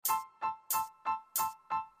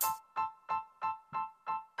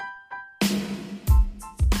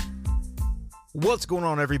What's going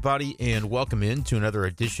on, everybody, and welcome in to another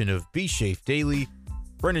edition of Be Shafe Daily.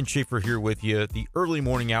 Brendan Schaefer here with you, the early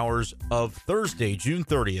morning hours of Thursday, June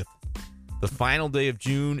 30th. The final day of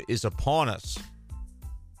June is upon us.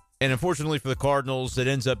 And unfortunately for the Cardinals, it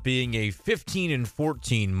ends up being a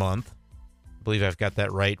 15-14 month. I believe I've got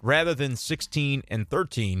that right. Rather than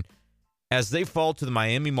 16-13, as they fall to the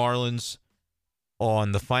Miami Marlins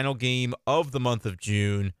on the final game of the month of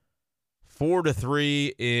June,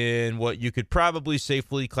 4-3 in what you could probably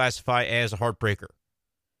safely classify as a heartbreaker.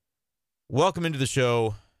 Welcome into the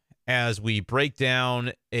show as we break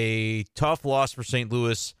down a tough loss for St.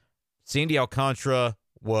 Louis. Sandy Alcantara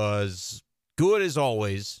was good as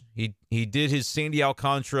always. He did his Sandy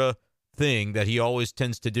Alcantara thing that he always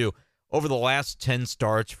tends to do. Over the last 10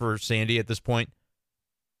 starts for Sandy at this point,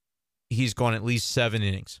 he's gone at least 7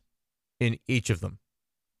 innings in each of them.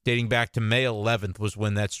 Dating back to May 11th was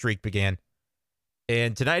when that streak began.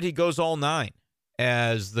 And tonight he goes all 9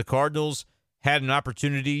 as the Cardinals had an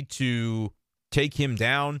opportunity to take him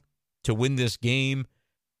down to win this game.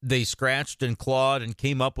 They scratched and clawed and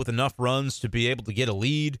came up with enough runs to be able to get a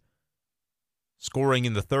lead, scoring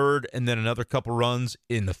in the third and then another couple runs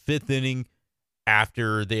in the 5th inning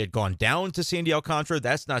after they had gone down to Sandy Alcantara.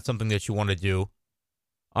 That's not something that you want to do.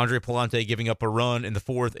 Andre Pallante giving up a run in the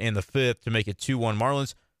 4th and the 5th to make it 2-1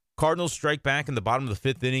 Marlins. Cardinals strike back in the bottom of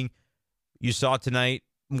the 5th inning. You saw tonight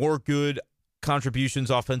more good contributions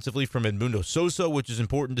offensively from Edmundo Sosa, which is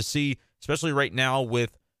important to see, especially right now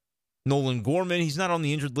with Nolan Gorman. He's not on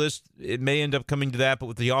the injured list. It may end up coming to that, but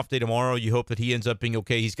with the off day tomorrow, you hope that he ends up being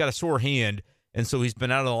okay. He's got a sore hand, and so he's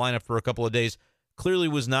been out of the lineup for a couple of days. Clearly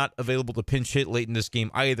was not available to pinch hit late in this game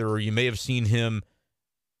either, or you may have seen him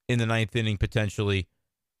in the 9th inning potentially.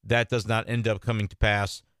 That does not end up coming to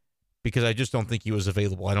pass because I just don't think he was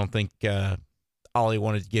available. I don't think Ollie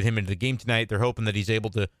wanted to get him into the game tonight. They're hoping that he's able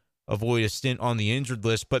to avoid a stint on the injured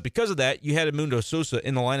list. But because of that, you had Edmundo Sosa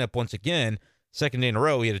in the lineup once again, second day in a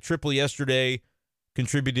row. He had a triple yesterday,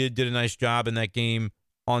 contributed, did a nice job in that game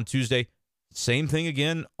on Tuesday. Same thing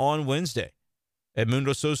again on Wednesday.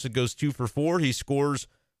 Edmundo Sosa goes 2 for 4. He scores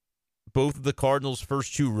both of the Cardinals'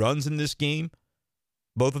 first 2 runs in this game,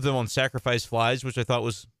 both of them on sacrifice flies, which I thought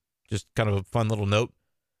was just kind of a fun little note.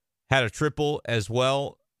 Had a triple as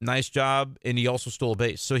well. Nice job, and he also stole a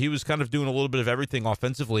base. So he was kind of doing a little bit of everything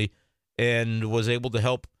offensively and was able to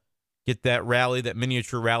help get that rally, that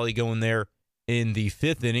miniature rally going there in the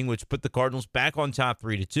 5th inning, which put the Cardinals back on top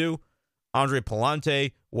 3-2. Andre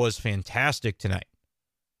Pallante was fantastic tonight.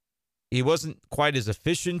 He wasn't quite as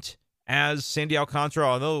efficient as Sandy Alcantara,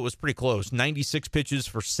 although it was pretty close. 96 pitches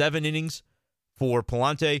for 7 innings for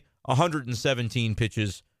Pallante, 117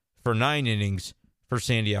 pitches for 9 innings for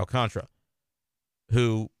Sandy Alcantara,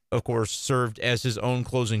 who, of course, served as his own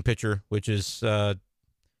closing pitcher, which is kind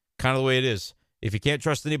of the way it is. If you can't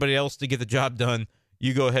trust anybody else to get the job done,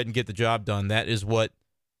 you go ahead and get the job done. That is what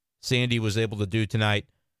Sandy was able to do tonight.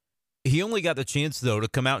 He only got the chance, though, to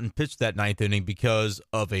come out and pitch that 9th inning because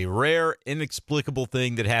of a rare, inexplicable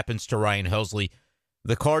thing that happens to Ryan Helsley.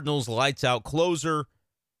 The Cardinals' lights-out closer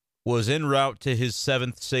was en route to his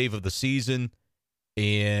 7th save of the season,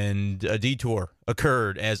 and a detour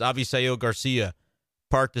occurred as Avisail Garcia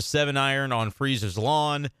parked a 7-iron on Freeze's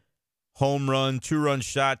lawn. Home run, 2-run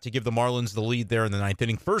shot to give the Marlins the lead there in the 9th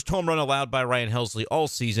inning. First home run allowed by Ryan Helsley all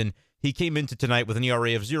season. He came into tonight with an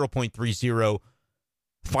ERA of 0.30.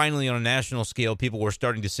 Finally, on a national scale, people were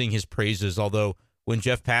starting to sing his praises, although when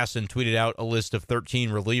Jeff Passan tweeted out a list of 13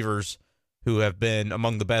 relievers who have been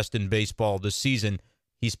among the best in baseball this season,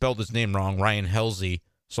 he spelled his name wrong, Ryan Helsley.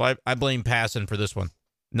 So I blame Passan for this one.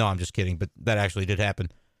 No, I'm just kidding, but that actually did happen.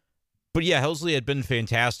 But yeah, Helsley had been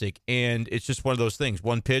fantastic, and it's just one of those things.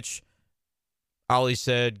 One pitch, Ollie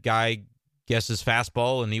said, guy guesses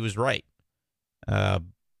fastball, and he was right.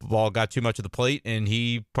 Ball got too much of the plate, and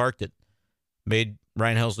he parked it. Made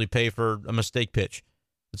Ryan Helsley pay for a mistake pitch.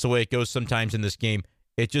 That's the way it goes sometimes in this game.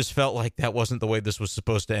 It just felt like that wasn't the way this was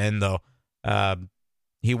supposed to end, though.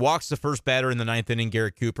 He walks the first batter in the 9th inning,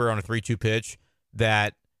 Garrett Cooper, on a 3-2 pitch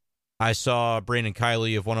that I saw Brandon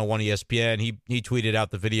Kiley of 101 ESPN. He tweeted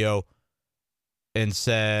out the video and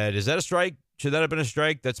said, is that a strike? Should that have been a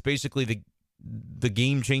strike? That's basically the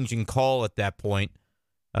game-changing call at that point.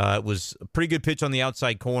 It was a pretty good pitch on the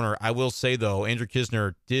outside corner. I will say, though, Andrew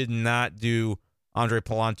Knizner did not do Andre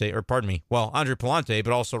Pallante,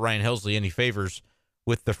 but also Ryan Helsley any favors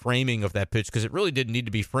with the framing of that pitch, because it really didn't need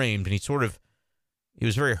to be framed, and he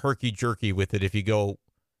was very herky-jerky with it. If you go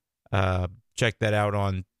check that out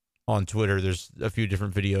on Twitter, there's a few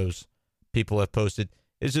different videos people have posted.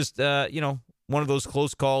 It's just, one of those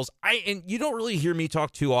close calls. And you don't really hear me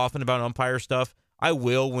talk too often about umpire stuff. I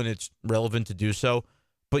will when it's relevant to do so.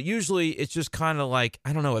 But usually it's just kind of like,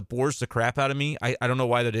 I don't know, it bores the crap out of me. I don't know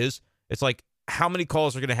why that is. It's like, how many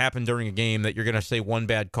calls are going to happen during a game that you're going to say one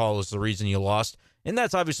bad call is the reason you lost? And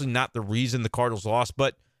that's obviously not the reason the Cardinals lost,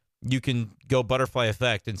 but you can go butterfly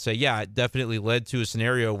effect and say, yeah, it definitely led to a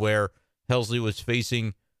scenario where Helsley was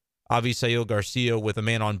facing Avisail Garcia with a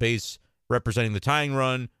man on base representing the tying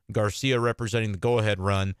run, Garcia representing the go-ahead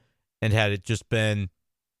run, and had it just been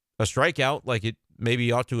a strikeout like it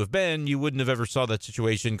maybe ought to have been, you wouldn't have ever saw that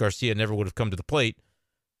situation. Garcia never would have come to the plate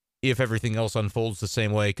if everything else unfolds the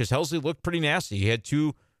same way, because Helsley looked pretty nasty. He had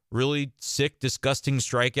 2 really sick, disgusting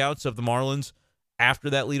strikeouts of the Marlins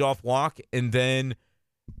after that leadoff walk, and then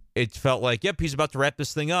it felt like, yep, he's about to wrap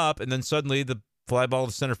this thing up, and then suddenly the fly ball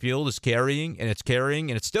to center field is carrying, and it's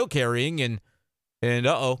still carrying, and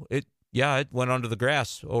it went onto the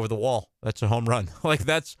grass over the wall. That's a home run. Like,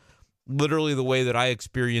 that's literally the way that I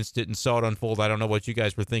experienced it and saw it unfold. I don't know what you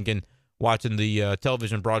guys were thinking watching the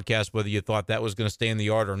television broadcast, whether you thought that was going to stay in the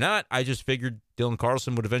yard or not. I just figured Dylan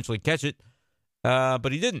Carlson would eventually catch it,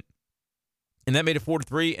 but he didn't. And that made it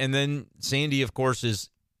 4-3. And then Sandy, of course, is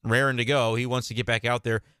raring to go. He wants to get back out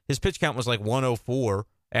there. His pitch count was like 104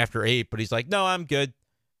 after 8, but he's like, no, I'm good.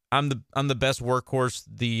 I'm the best workhorse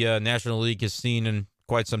the National League has seen in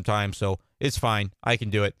quite some time, so it's fine. I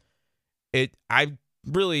can do it. I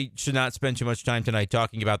really should not spend too much time tonight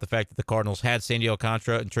talking about the fact that the Cardinals had Sandy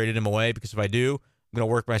Alcantara and traded him away, because if I do, I'm going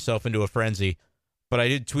to work myself into a frenzy. But I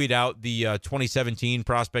did tweet out the 2017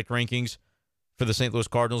 prospect rankings for the St. Louis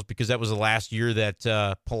Cardinals, because that was the last year that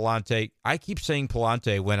Pallante, I keep saying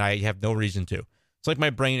Pallante when I have no reason to. It's like my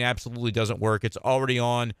brain absolutely doesn't work. It's already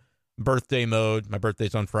on birthday mode. My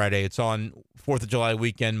birthday's on Friday. It's on 4th of July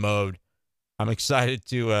weekend mode. I'm excited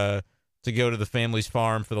to go to the family's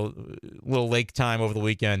farm for the little lake time over the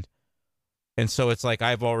weekend. And so it's like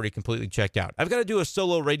I've already completely checked out. I've got to do a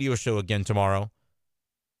solo radio show again tomorrow.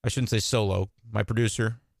 I shouldn't say solo. My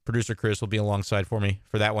producer Chris, will be alongside for me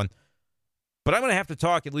for that one. But I'm going to have to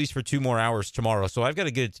talk at least for 2 more hours tomorrow, so I've got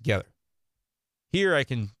to get it together. Here I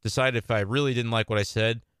can decide if I really didn't like what I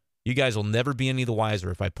said. You guys will never be any the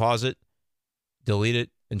wiser if I pause it, delete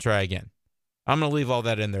it, and try again. I'm going to leave all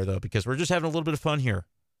that in there, though, because we're just having a little bit of fun here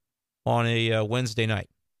on a Wednesday night,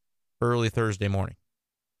 early Thursday morning.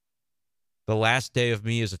 The last day of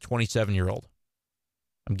me as a 27-year-old.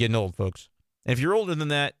 I'm getting old, folks. And if you're older than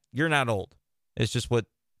that, you're not old. It's just what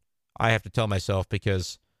I have to tell myself,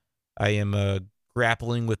 because I am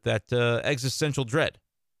grappling with that existential dread.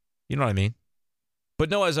 You know what I mean? But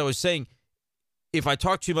no, as I was saying, if I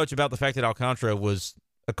talk too much about the fact that Alcantara was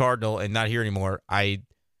a Cardinal and not here anymore, I'm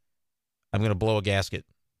going to blow a gasket,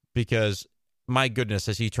 because my goodness,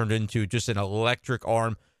 has he turned into just an electric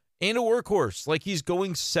arm and a workhorse. Like, he's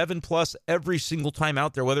going 7+ every single time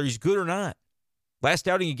out there, whether he's good or not. Last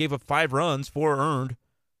outing, he gave up 5 runs, 4 earned.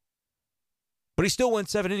 But he still went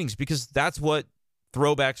 7 innings, because that's what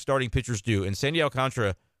throwback starting pitchers do. And Sandy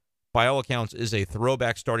Alcantara, by all accounts, is a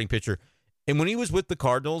throwback starting pitcher. And when he was with the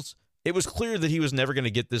Cardinals, it was clear that he was never going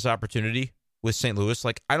to get this opportunity with St. Louis.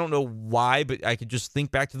 Like, I don't know why, but I could just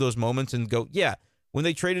think back to those moments and go, yeah, when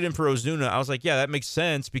they traded him for Ozuna, I was like, yeah, that makes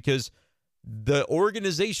sense, because the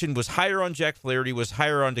organization was higher on Jack Flaherty, was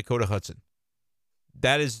higher on Dakota Hudson.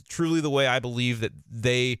 That is truly the way I believe that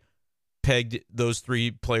they pegged those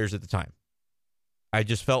 3 players at the time. I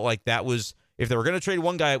just felt like that was, if they were going to trade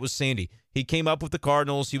one guy, it was Sandy. He came up with the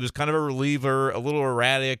Cardinals. He was kind of a reliever, a little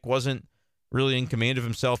erratic, wasn't really in command of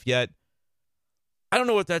himself yet. I don't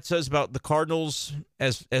know what that says about the Cardinals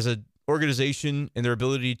as an organization and their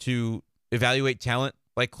ability to evaluate talent.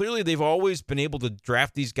 Like, clearly they've always been able to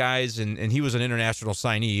draft these guys, and he was an international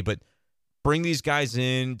signee, but bring these guys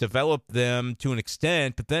in, develop them to an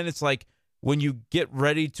extent. But then it's like, when you get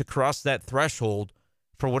ready to cross that threshold,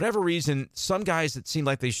 for whatever reason, some guys that seem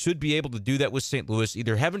like they should be able to do that with St. Louis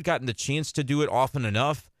either haven't gotten the chance to do it often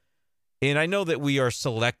enough. And I know that we are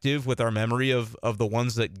selective with our memory of the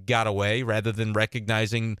ones that got away, rather than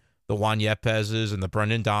recognizing the Juan Yepez's and the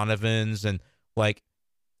Brendan Donovans, and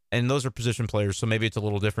those are position players. So maybe it's a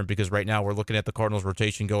little different, because right now we're looking at the Cardinals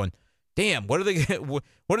rotation going, damn, what are they going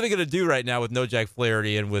to do right now with no Jack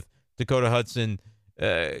Flaherty and with Dakota Hudson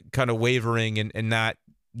kind of wavering and not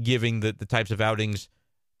giving the types of outings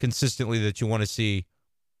consistently that you want to see.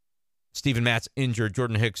 Steven Matz injured.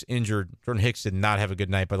 Jordan Hicks injured. Jordan Hicks did not have a good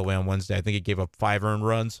night, by the way, on Wednesday. I think he gave up 5 earned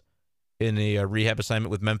runs in a rehab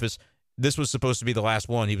assignment with Memphis. This was supposed to be the last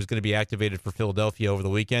one. He was going to be activated for Philadelphia over the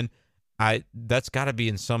weekend. That's got to be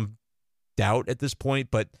in some doubt at this point,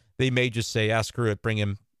 but they may just say, screw it, bring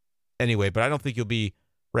him anyway. But I don't think he'll be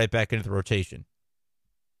right back into the rotation.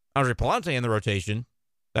 Andre Pallante in the rotation,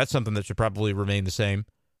 That's something that should probably remain the same.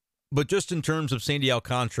 But just in terms of Sandy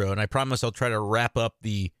Alcantara, and I promise I'll try to wrap up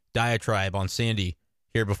the diatribe on Sandy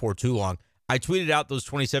here before too long. I tweeted out those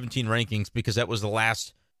 2017 rankings because that was the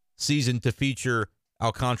last season to feature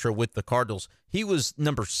Alcantara with the Cardinals. He was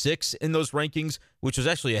number 6 in those rankings, which was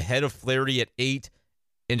actually ahead of Flaherty at 8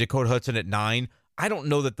 and Dakota Hudson at 9. I don't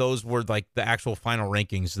know that those were like the actual final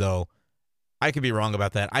rankings, though. I could be wrong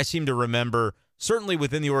about that. I seem to remember, certainly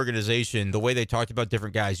within the organization, the way they talked about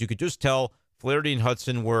different guys, you could just tell Flaherty and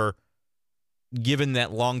Hudson were given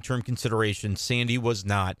that long-term consideration. Sandy was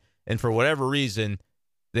not. And for whatever reason,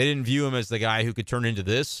 they didn't view him as the guy who could turn into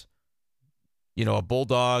this. You know, a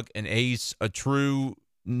bulldog, an ace, a true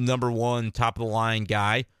number one, top-of-the-line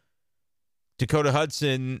guy. Dakota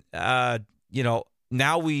Hudson,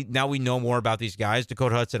 now we know more about these guys.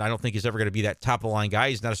 Dakota Hudson, I don't think he's ever going to be that top-of-the-line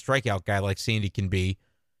guy. He's not a strikeout guy like Sandy can be.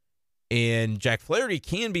 And Jack Flaherty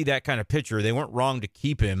can be that kind of pitcher. They weren't wrong to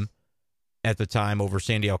keep him at the time over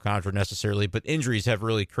Sandy Alcantara necessarily, but injuries have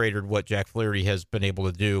really cratered what Jack Flaherty has been able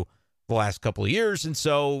to do the last couple of years, and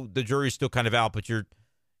so the jury's still kind of out, but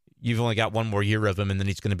you've only got one more year of him, and then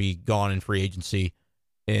he's going to be gone in free agency.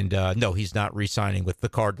 And no, he's not re-signing with the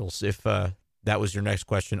Cardinals, if that was your next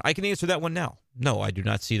question. I can answer that one now. No, I do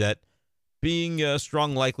not see that being a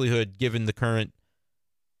strong likelihood given the current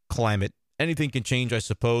climate. Anything can change, I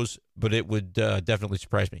suppose, but it would definitely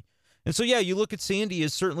surprise me. And so, yeah, you look at Sandy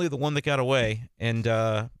as certainly the one that got away, and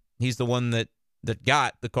he's the one that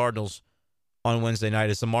got the Cardinals on Wednesday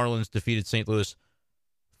night as the Marlins defeated St. Louis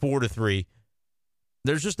 4-3.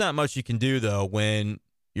 There's just not much you can do, though, when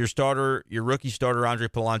your rookie starter, Andre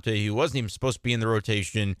Pallante, who wasn't even supposed to be in the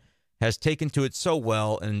rotation, has taken to it so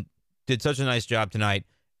well and did such a nice job tonight.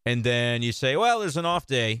 And then you say, well, there's an off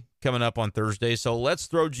day coming up on Thursday, so let's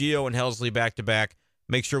throw Gio and Helsley back-to-back,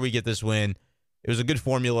 make sure we get this win. It was a good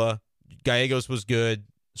formula. Gallegos was good,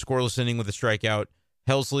 scoreless inning with a strikeout.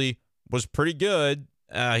 Helsley was pretty good.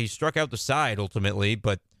 He struck out the side ultimately,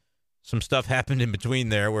 but some stuff happened in between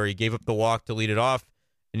there where he gave up the walk to lead it off,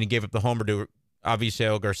 and he gave up the homer to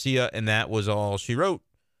Avisail Garcia, and that was all she wrote.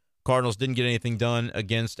 Cardinals didn't get anything done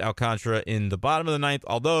against Alcantara in the bottom of the ninth,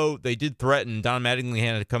 although they did threaten. Don Mattingly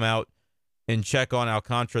had to come out and check on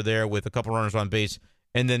Alcantara there with a couple runners on base,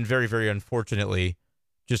 and then very, very unfortunately,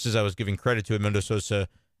 just as I was giving credit to Edmundo Sosa,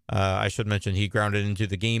 I should mention he grounded into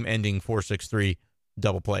the game-ending 4-6-3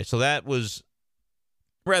 double play. So that was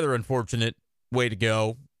rather unfortunate way to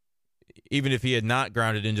go. Even if he had not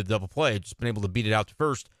grounded into the double play, just been able to beat it out to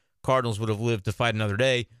first, Cardinals would have lived to fight another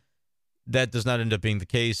day. That does not end up being the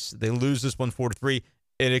case. They lose this one 4-3,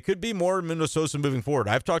 and it could be more Edmundo Sosa moving forward.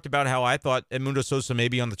 I've talked about how I thought Edmundo Sosa may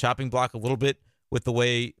be on the chopping block a little bit with the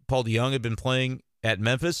way Paul DeJong had been playing at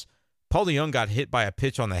Memphis. Paul DeJong got hit by a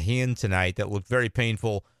pitch on the hand tonight that looked very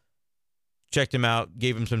painful. Checked him out,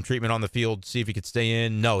 gave him some treatment on the field, see if he could stay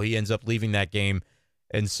in. No, he ends up leaving that game.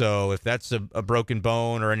 And so if that's a broken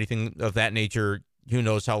bone or anything of that nature, who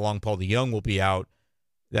knows how long Paul DeJong will be out.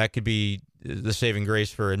 That could be the saving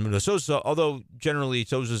grace for Edmundo Sosa, although generally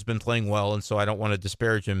Sosa's been playing well, and so I don't want to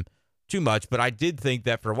disparage him too much. But I did think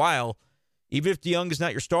that for a while, even if DeJong is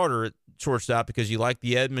not your starter at shortstop because you like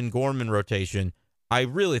the Edman Gorman rotation, I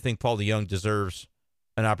really think Paul DeJong deserves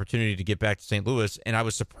an opportunity to get back to St. Louis. And I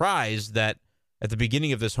was surprised that at the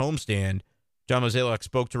beginning of this homestand, John Mozeliak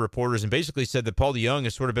spoke to reporters and basically said that Paul DeJong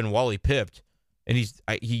has sort of been Wally pipped. And he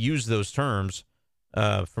used those terms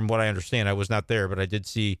from what I understand. I was not there, but I did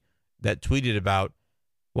see that tweeted about.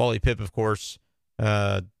 Wally Pipp, of course,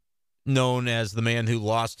 known as the man who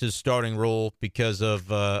lost his starting role because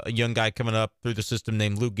of a young guy coming up through the system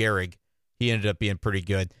named Lou Gehrig. He ended up being pretty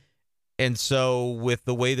good. And so with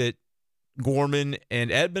the way that Gorman and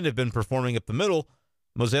Edman have been performing up the middle,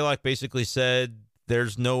 Mozeliak basically said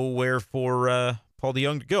there's nowhere for Paul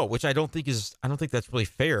DeJong to go, which I don't think that's really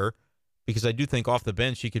fair, because I do think off the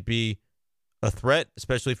bench he could be a threat,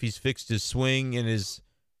 especially if he's fixed his swing and is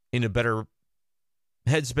in a better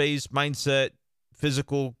headspace, mindset,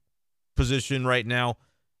 physical position right now.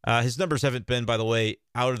 His numbers haven't been, by the way,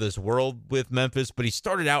 out of this world with Memphis, but he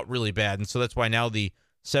started out really bad, and so that's why now the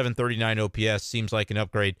 739 OPS seems like an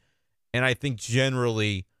upgrade. And I think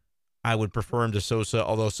generally I would prefer him to Sosa,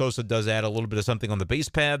 although Sosa does add a little bit of something on the base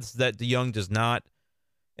paths that DeJong does not.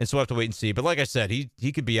 And so we'll have to wait and see. But like I said,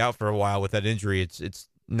 he could be out for a while with that injury. It's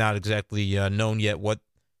not exactly known yet what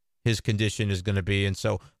his condition is going to be. And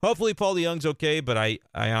so hopefully Paul DeJong's okay, but I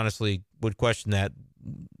honestly would question that.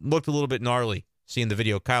 Looked a little bit gnarly seeing the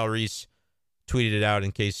video. Kyle Reese tweeted it out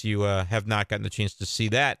in case you have not gotten the chance to see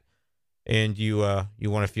that, and you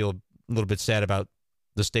want to feel a little bit sad about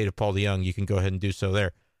the state of Paul DeJong. You can go ahead and do so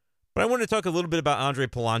there. But I want to talk a little bit about Andre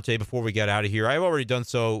Pallante before we get out of here. I've already done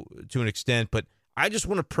so to an extent, but I just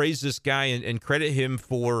want to praise this guy and credit him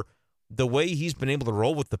for the way he's been able to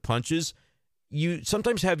roll with the punches. You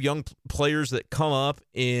sometimes have young players that come up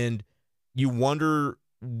and you wonder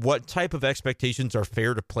what type of expectations are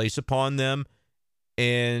fair to place upon them.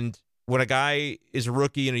 And when a guy is a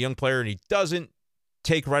rookie and a young player and he doesn't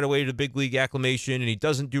take right away to big league acclimation and he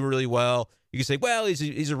doesn't do really well, you can say, well,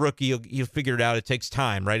 he's a rookie. He'll figure it out. It takes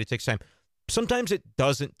time, right? It takes time. Sometimes it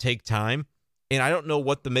doesn't take time. And I don't know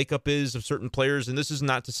what the makeup is of certain players. And this is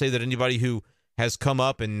not to say that anybody who has come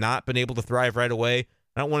up and not been able to thrive right away,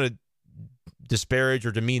 I don't want to disparage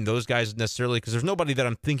or demean those guys necessarily, because there's nobody that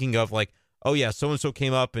I'm thinking of like, oh, yeah, so-and-so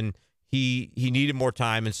came up and he needed more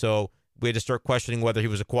time, and so we had to start questioning whether he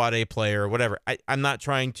was a quad A player or whatever. I'm not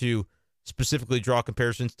trying to specifically draw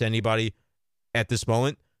comparisons to anybody at this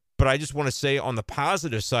moment, but I just want to say on the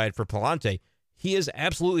positive side for Pallante, he has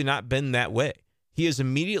absolutely not been that way. He is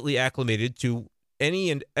immediately acclimated to any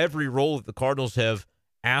and every role that the Cardinals have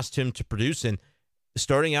asked him to produce in,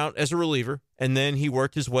 starting out as a reliever, and then he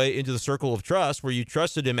worked his way into the circle of trust where you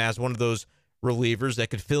trusted him as one of those relievers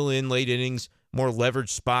that could fill in late innings, more leveraged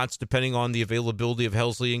spots depending on the availability of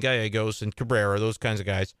Helsley and Gallegos and Cabrera, those kinds of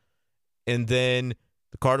guys. And then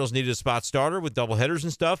the Cardinals needed a spot starter with doubleheaders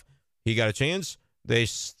and stuff. He got a chance. They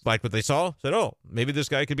liked what they saw, said, oh, maybe this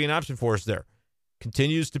guy could be an option for us there.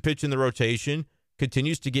 Continues to pitch in the rotation,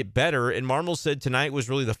 continues to get better. And Marmol said tonight was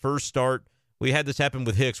really the first start. We had this happen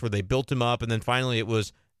with Hicks where they built him up, and then finally it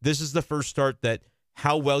was, this is the first start that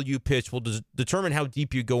how well you pitch will determine how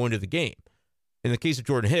deep you go into the game. In the case of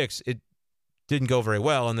Jordan Hicks, it didn't go very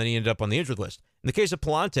well, and then he ended up on the injured list. In the case of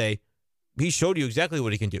Pallante, he showed you exactly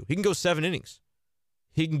what he can do. He can go 7 innings.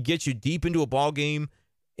 He can get you deep into a ball game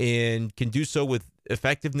and can do so with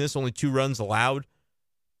effectiveness. Only 2 runs allowed,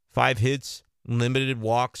 5 hits, limited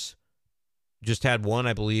walks. Just had 1,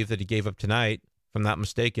 I believe, that he gave up tonight, if I'm not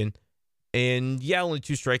mistaken. And, yeah, only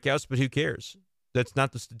 2 strikeouts, but who cares? That's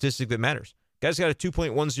not the statistic that matters. Guy's got a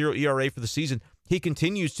 2.10 ERA for the season. He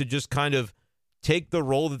continues to just kind of take the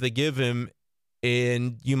role that they give him,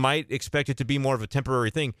 and you might expect it to be more of a temporary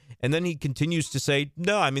thing. And then he continues to say,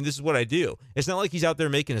 no, I mean, this is what I do. It's not like he's out there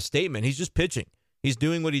making a statement. He's just pitching. He's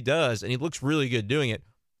doing what he does, and he looks really good doing it.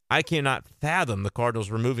 I cannot fathom the Cardinals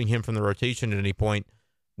removing him from the rotation at any point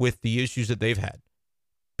with the issues that they've had,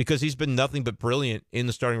 because he's been nothing but brilliant in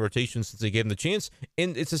the starting rotation since they gave him the chance.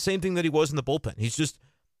 And it's the same thing that he was in the bullpen. He's just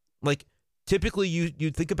like, typically you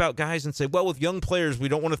think about guys and say, well, with young players, we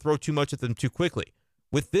don't want to throw too much at them too quickly.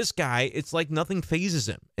 With this guy, it's like nothing phases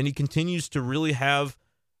him, and he continues to really have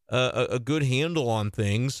a good handle on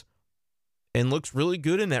things and looks really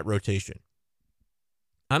good in that rotation.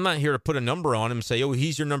 I'm not here to put a number on him and say, oh,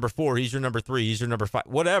 he's your number 4, he's your number 3, he's your number 5,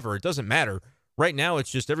 whatever. It doesn't matter. Right now, it's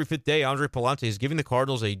just every 5th day, Andre Pallante is giving the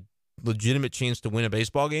Cardinals a legitimate chance to win a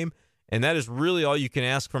baseball game, and that is really all you can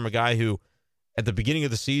ask from a guy who, at the beginning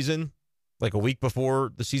of the season, like a week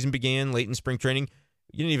before the season began, late in spring training,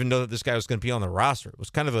 you didn't even know that this guy was going to be on the roster. It was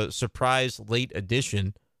kind of a surprise late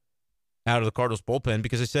addition out of the Cardinals bullpen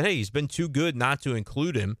because they said, hey, he's been too good not to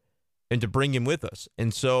include him and to bring him with us.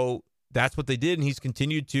 And so that's what they did, and he's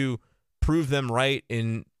continued to prove them right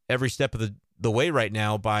in every step of the way right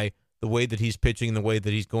now by the way that he's pitching and the way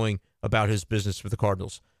that he's going about his business with the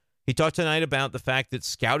Cardinals. He talked tonight about the fact that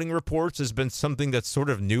scouting reports has been something that's sort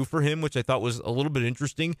of new for him, which I thought was a little bit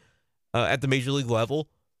interesting at the major league level.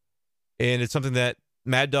 And it's something that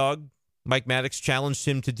Mad Dog, Mike Maddox, challenged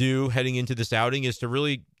him to do heading into this outing, is to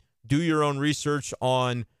really do your own research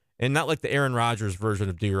on, and not like the Aaron Rodgers version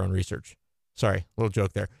of do your own research. Sorry, little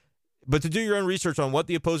joke there. But to do your own research on what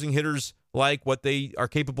the opposing hitters like, what they are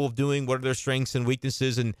capable of doing, what are their strengths and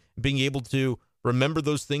weaknesses, and being able to remember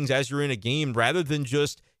those things as you're in a game rather than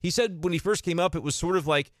just, he said when he first came up, it was sort of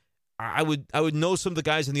like, I would know some of the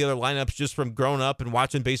guys in the other lineups just from growing up and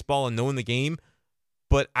watching baseball and knowing the game,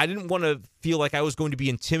 but I didn't want to feel like I was going to be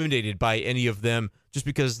intimidated by any of them just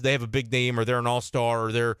because they have a big name or they're an all-star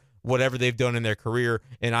or they're whatever they've done in their career,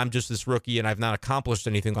 and I'm just this rookie and I've not accomplished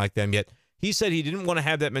anything like them yet. He said he didn't want to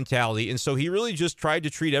have that mentality, and so he really just tried to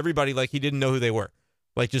treat everybody like he didn't know who they were.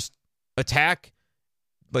 Like, just attack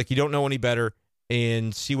like you don't know any better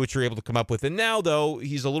and see what you're able to come up with. And now, though,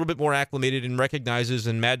 he's a little bit more acclimated and recognizes,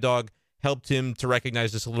 and Mad Dog helped him to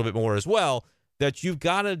recognize this a little bit more as well, that you've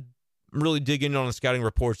got to really dig in on the scouting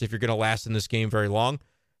reports if you're going to last in this game very long.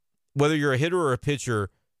 Whether you're a hitter or a pitcher,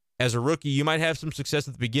 as a rookie, you might have some success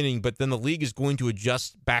at the beginning, but then the league is going to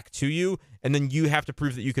adjust back to you, and then you have to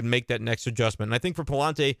prove that you can make that next adjustment. And I think for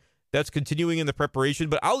Pallante, that's continuing in the preparation,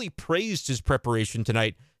 but Ali praised his preparation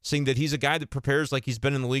tonight, saying that he's a guy that prepares like he's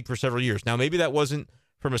been in the league for several years. Now, maybe that wasn't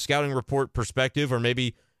from a scouting report perspective, or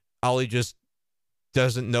maybe Ollie just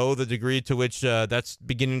doesn't know the degree to which that's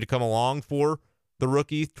beginning to come along for the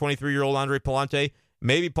rookie, 23-year-old Andre Pallante.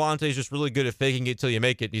 Maybe Pallante is just really good at faking it till you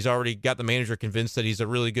make it. He's already got the manager convinced that he's a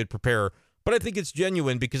really good preparer. But I think it's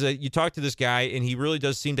genuine because you talk to this guy, and he really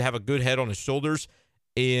does seem to have a good head on his shoulders,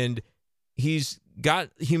 and he's got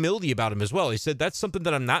humility about him as well. He said, that's something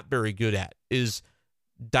that I'm not very good at, is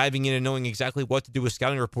diving in and knowing exactly what to do with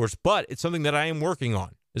scouting reports, but it's something that I am working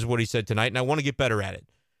on, is what he said tonight, and I want to get better at it.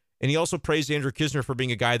 And he also praised Andrew Knizner for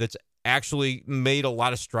being a guy that's actually made a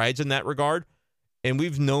lot of strides in that regard. And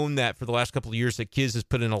we've known that for the last couple of years that Kiz has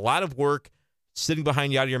put in a lot of work sitting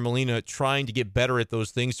behind Yadier Molina, trying to get better at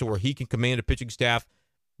those things to where he can command a pitching staff,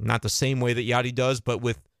 not the same way that Yadi does, but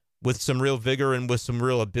with some real vigor and with some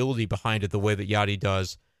real ability behind it the way that Yadi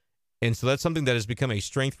does. And so that's something that has become a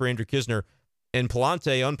strength for Andrew Knizner. And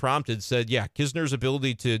Pallante, unprompted, said, yeah, Knizner's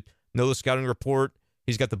ability to know the scouting report,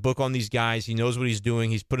 he's got the book on these guys, he knows what he's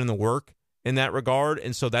doing, he's put in the work in that regard.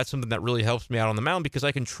 And so that's something that really helps me out on the mound, because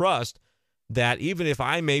I can trust that even if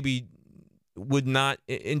I maybe would not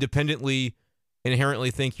independently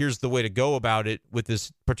inherently think here's the way to go about it with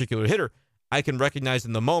this particular hitter, I can recognize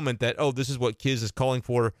in the moment that, oh, this is what Kiz is calling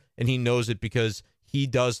for, and he knows it because he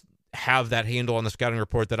does have that handle on the scouting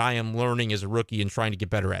report that I am learning as a rookie and trying to get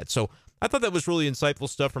better at. So I thought that was really insightful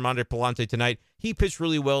stuff from Andre Pallante tonight. He pitched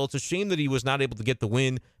really well. It's a shame that he was not able to get the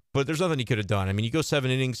win, but there's nothing he could have done. I mean, you go 7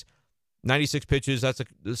 innings, 96 pitches, that's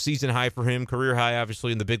a season high for him, career high,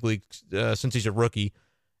 obviously, in the big leagues since he's a rookie,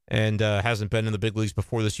 and hasn't been in the big leagues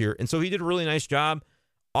before this year. And so he did a really nice job.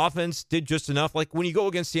 Offense did just enough. Like when you go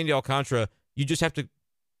against Sandy Alcantara, you just have to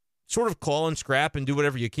sort of claw and scrap and do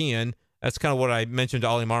whatever you can. That's kind of what I mentioned to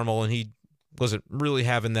Ollie Marmol, and he wasn't really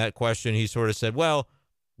having that question. He sort of said, well,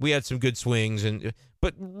 we had some good swings,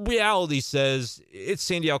 but reality says it's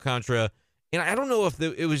Sandy Alcantara. And I don't know if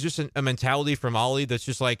it was just a mentality from Ollie that's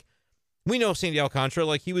just like, we know Sandy Alcantara,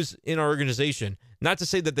 like he was in our organization. Not to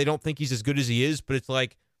say that they don't think he's as good as he is, but it's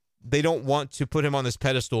like they don't want to put him on this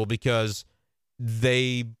pedestal because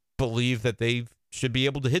they believe that they should be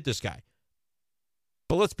able to hit this guy.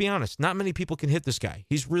 But let's be honest, not many people can hit this guy.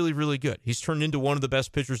 He's really, really good. He's turned into one of the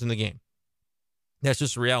best pitchers in the game. That's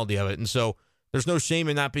just the reality of it. And so there's no shame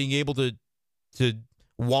in not being able to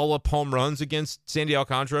wallop home runs against Sandy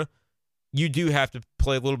Alcantara. You do have to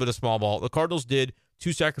play a little bit of small ball. The Cardinals did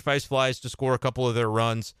 2 sacrifice flies to score a couple of their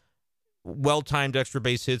runs, well-timed extra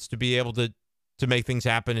base hits to be able to make things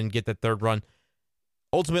happen and get that third run.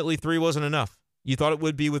 Ultimately, 3 wasn't enough. You thought it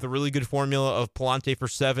would be with a really good formula of Pallante for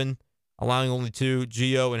 7, allowing only 2,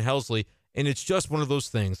 Gio and Helsley. And it's just one of those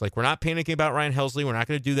things. Like, we're not panicking about Ryan Helsley. We're not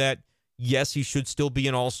going to do that. Yes, he should still be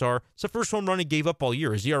an all-star. It's the first home run he gave up all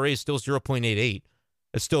year. His ERA is still 0.88.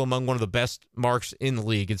 It's still among one of the best marks in the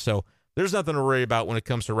league. And so there's nothing to worry about when it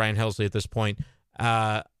comes to Ryan Helsley at this point.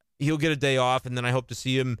 He'll get a day off, and then I hope to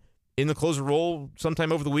see him in the closer role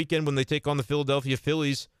sometime over the weekend when they take on the Philadelphia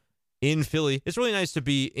Phillies in Philly. It's really nice to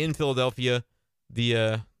be in Philadelphia,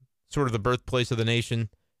 the sort of the birthplace of the nation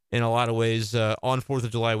in a lot of ways, on 4th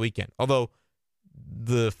of July weekend. Although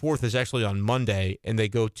the 4th is actually on Monday, and they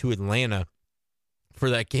go to Atlanta for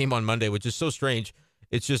that game on Monday, which is so strange.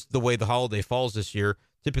 It's just the way the holiday falls this year.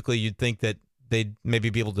 Typically, you'd think that they'd maybe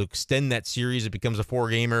be able to extend that series. It becomes a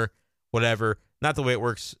 4-gamer, whatever. Not the way it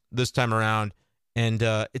works this time around. And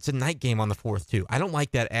it's a night game on the 4th, too. I don't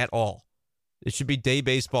like that at all. It should be day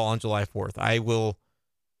baseball on July 4th. I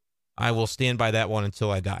will stand by that one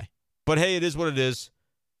until I die. But, hey, it is what it is.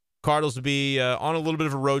 Cardinals will be on a little bit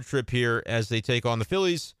of a road trip here as they take on the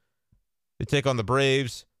Phillies. They take on the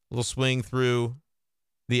Braves. A little swing through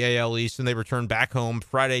the AL East, and they return back home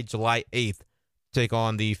Friday, July 8th, to take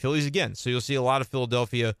on the Phillies again. So you'll see a lot of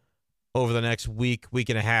Philadelphia over the next week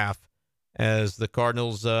and a half as the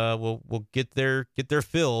Cardinals will get their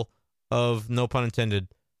fill of, no pun intended,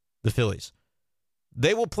 the Phillies.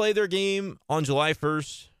 They will play their game on July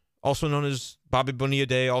 1st, also known as Bobby Bonilla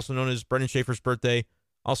Day, also known as Brendan Schaefer's birthday,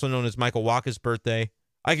 also known as Michael Wacha's birthday.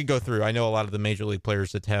 I could go through. I know a lot of the Major League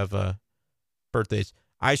players that have birthdays.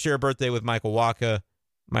 I share a birthday with Michael Wacha.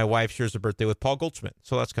 My wife shares a birthday with Paul Goldschmidt,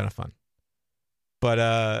 so that's kind of fun.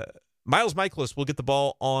 But Miles Mikolas will get the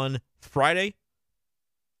ball on Friday,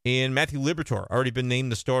 and Matthew Liberatore already been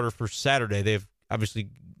named the starter for Saturday. They've obviously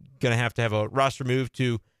going to have a roster move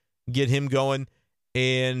to get him going.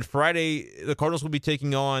 And Friday, the Cardinals will be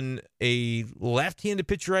taking on a left-handed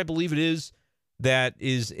pitcher, I believe it is, that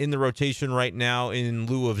is in the rotation right now in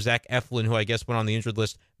lieu of Zach Eflin, who I guess went on the injured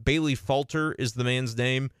list. Bailey Falter is the man's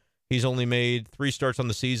name. He's only made 3 starts on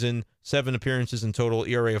the season, 7 appearances in total,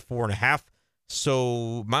 ERA of 4.5.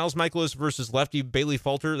 So Miles Michaelis versus lefty Bailey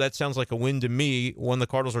Falter, that sounds like a win to me, one the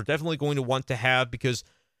Cardinals are definitely going to want to have, because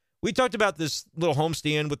we talked about this little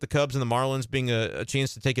homestand with the Cubs and the Marlins being a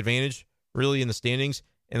chance to take advantage, really, in the standings,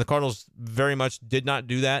 and the Cardinals very much did not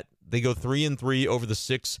do that. They go 3-3 over the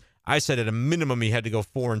 6. I said at a minimum he had to go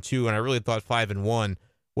 4-2, and I really thought 5-1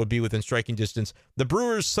 would be within striking distance. The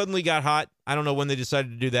Brewers suddenly got hot. I don't know when they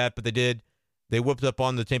decided to do that, but they did. They whooped up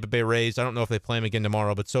on the Tampa Bay Rays. I don't know if they play them again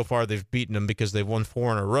tomorrow, but so far they've beaten them because they've won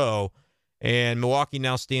 4 in a row. And Milwaukee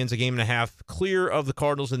now stands a game and a half clear of the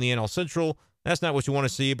Cardinals in the NL Central. That's not what you want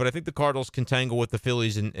to see, but I think the Cardinals can tangle with the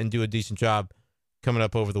Phillies and do a decent job coming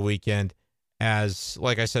up over the weekend. As,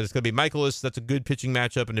 like I said, it's going to be Michaelis. That's a good pitching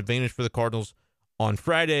matchup, an advantage for the Cardinals on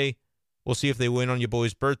Friday. We'll see if they win on your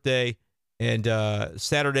boy's birthday. And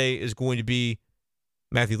Saturday is going to be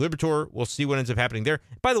Matthew Liberatore. We'll see what ends up happening there.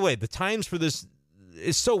 By the way, the times for this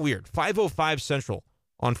is so weird. 5:05 Central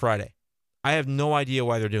on Friday. I have no idea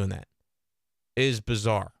why they're doing that. It is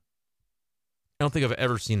bizarre. I don't think I've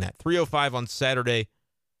ever seen that. 3:05 on Saturday,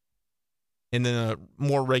 and then a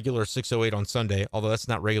more regular 6:08 on Sunday, although that's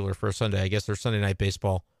not regular for a Sunday. I guess there's Sunday night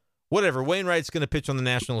baseball. Whatever. Wainwright's going to pitch on the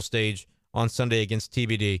national stage on Sunday against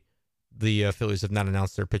TBD. The Phillies have not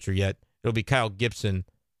announced their pitcher yet. It'll be Kyle Gibson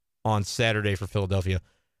on Saturday for Philadelphia.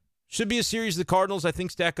 Should be a series the Cardinals, I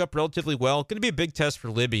think, stack up relatively well. Going to be a big test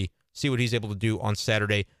for Libby. See what he's able to do on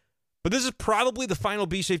Saturday. But this is probably the final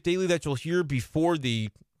B-Shape Daily that you'll hear before the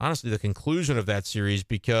conclusion of that series,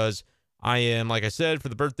 because I am, like I said, for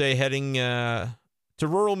the birthday, heading to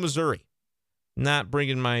rural Missouri. Not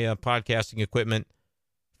bringing my podcasting equipment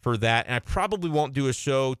for that. And I probably won't do a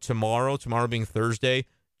show tomorrow being Thursday,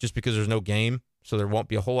 just because there's no game. So there won't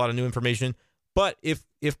be a whole lot of new information. But if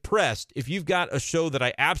pressed, if you've got a show that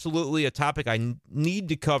a topic I need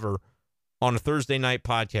to cover on a Thursday night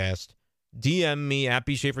podcast, DM me at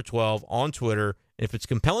bshafer12 on Twitter. And if it's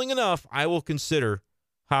compelling enough, I will consider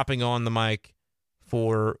hopping on the mic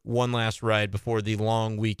for one last ride before the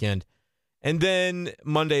long weekend. And then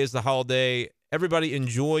Monday is the holiday. Everybody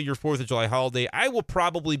enjoy your 4th of July holiday. I will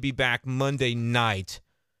probably be back Monday night,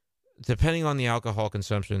 depending on the alcohol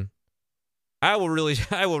consumption. I will really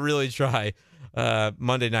try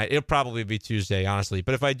Monday night. It'll probably be Tuesday, honestly.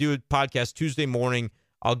 But if I do a podcast Tuesday morning,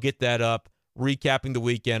 I'll get that up, recapping the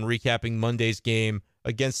weekend, recapping Monday's game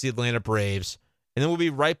against the Atlanta Braves. And then we'll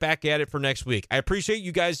be right back at it for next week. I appreciate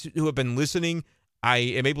you guys who have been listening. I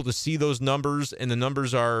am able to see those numbers, and the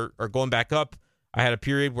numbers are going back up. I had a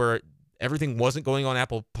period where everything wasn't going on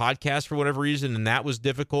Apple Podcasts for whatever reason, and that was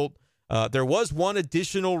difficult. There was one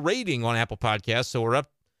additional rating on Apple Podcasts, so we're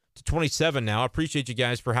up to 27 now. I appreciate you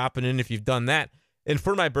guys for hopping in if you've done that. And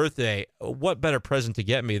for my birthday, what better present to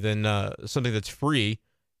get me than something that's free,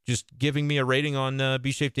 just giving me a rating on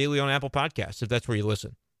B-Shape Daily on Apple Podcasts, if that's where you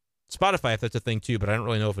listen. Spotify, if that's a thing too, but I don't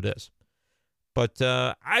really know if it is. But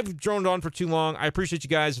I've droned on for too long. I appreciate you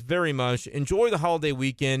guys very much. Enjoy the holiday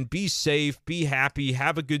weekend. Be safe. Be happy.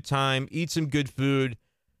 Have a good time. Eat some good food.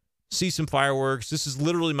 See some fireworks. This is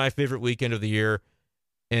literally my favorite weekend of the year.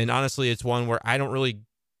 And honestly, it's one where I don't really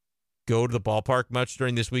go to the ballpark much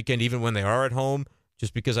during this weekend, even when they are at home,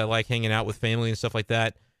 just because I like hanging out with family and stuff like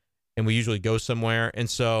that. And we usually go somewhere. And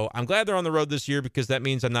so I'm glad they're on the road this year, because that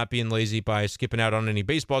means I'm not being lazy by skipping out on any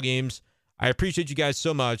baseball games. I appreciate you guys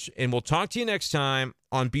so much, and we'll talk to you next time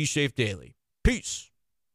on B-Shape Daily. Peace.